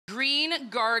green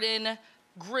garden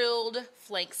grilled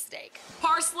flank steak.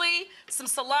 Parsley, some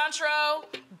cilantro,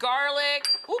 garlic,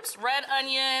 red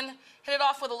onion. Hit it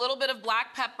off with a little bit of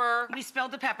black pepper. We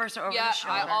spilled the peppers over the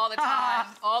shoulder. Yeah, all the time,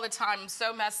 all the time. I'm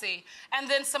so messy. And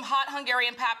then some hot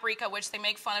Hungarian paprika, which they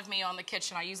make fun of me on the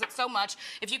kitchen. I use it so much.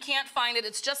 If you can't find it,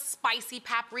 it's just spicy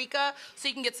paprika. So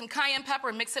you can get some cayenne pepper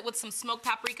and mix it with some smoked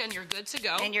paprika and you're good to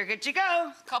go. And you're good to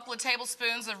go. A couple of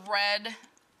tablespoons of red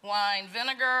wine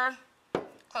vinegar.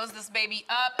 Close this baby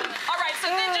up. All right, so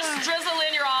then just drizzle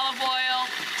in your olive oil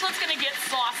till it's gonna get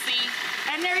saucy.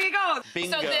 And there you go.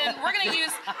 Bingo. So then we're gonna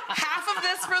use half of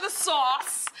this for the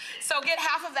sauce. So get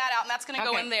half of that out, and that's gonna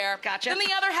go in there. Gotcha. Then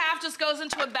the other half just goes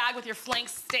into a bag with your flank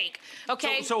steak.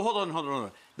 Okay. So hold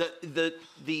on.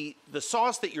 The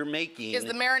sauce that you're making is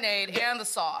the marinade and the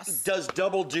sauce. Does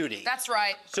double duty. That's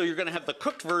right. So you're gonna have the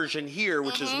cooked version here,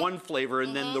 which is one flavor,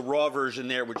 and then the raw version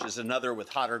there, which is another with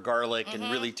hotter garlic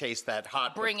and really taste that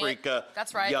hot paprika.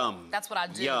 That's right. Yum. That's what I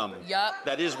do. Yum. Yup.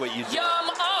 That is what you do. Yum.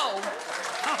 Oh.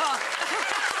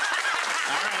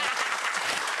 All right.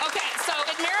 Okay, so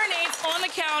it marinates on the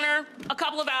counter a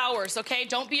couple of hours, okay?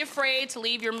 Don't be afraid to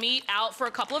leave your meat out for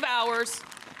a couple of hours.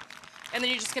 And then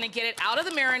you're just gonna get it out of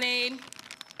the marinade.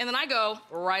 And then I go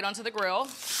right onto the grill.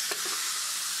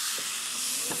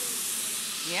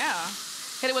 Yeah.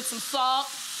 Hit it with some salt.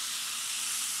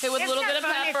 Hit it with a little bit of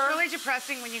pepper. It's really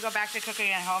depressing when you go back to cooking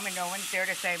at home and no one's there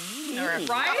to say, or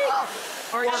right?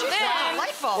 Or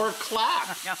delightful. Or clap.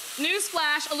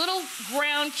 Newsflash, a little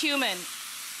ground cumin.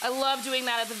 I love doing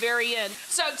that at the very end.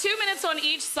 So 2 minutes on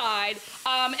each side,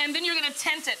 and then you're gonna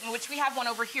tent it, which we have one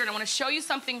over here, and I wanna show you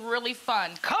something really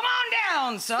fun. Come on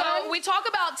down, son. So we talk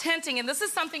about tenting, and this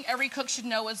is something every cook should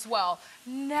know as well.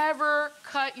 Never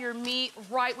cut your meat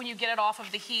right when you get it off of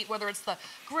the heat, whether it's the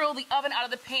grill, the oven, out of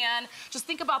the pan. Just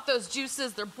think about those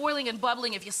juices. They're boiling and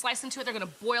bubbling. If you slice into it, they're gonna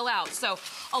boil out. So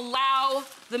allow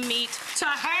the meat to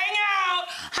hang out.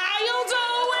 How you doing?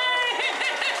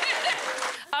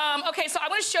 Okay, so I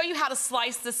want to show you how to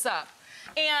slice this up.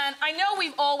 And I know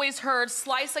we've always heard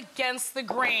slice against the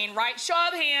grain, right? Show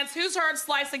of hands, who's heard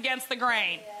slice against the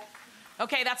grain? Yeah.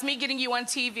 Okay, that's me getting you on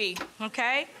TV,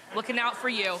 okay? Looking out for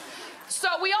you. So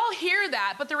we all hear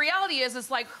that, but the reality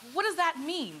is like, what does that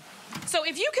mean? So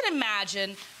if you can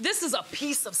imagine, this is a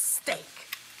piece of steak,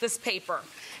 this paper.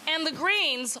 And the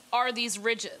grains are these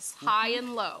ridges, high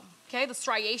and low, okay? The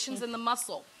striations in the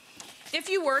muscle. If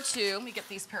you were to, let me get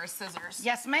these pair of scissors.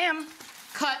 Yes, ma'am.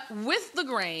 Cut with the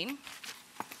grain,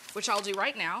 which I'll do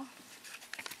right now.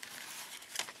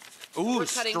 Ooh,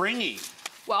 stringy.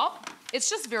 Well, it's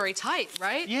just very tight,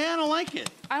 right? Yeah, I don't like it.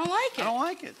 I don't like it. I don't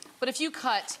like it. But if you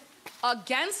cut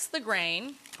against the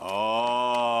grain. Oh.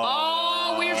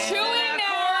 Oh, we're chewing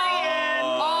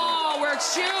now. Oh, we're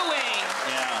chewing.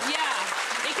 Yeah.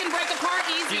 Yeah. It can break apart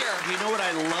easier. You know what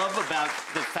I love about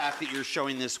the fact that you're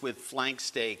showing this with flank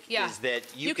steak is that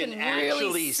you can really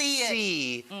actually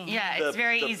see it's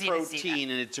very easy the to see protein,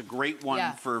 and it's a great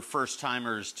one for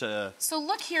first-timers to... So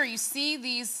look here, you see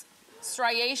these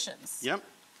striations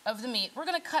of the meat. We're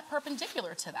gonna cut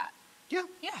perpendicular to that. Yeah.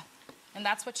 Yeah. And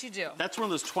that's what you do. That's one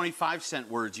of those 25-cent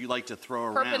words you like to throw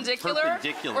around. Perpendicular?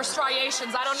 Perpendicular. Or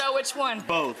striations, I don't know which one.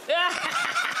 Both.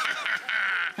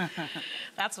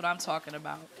 That's what I'm talking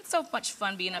about. It's so much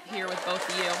fun being up here with both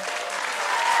of you.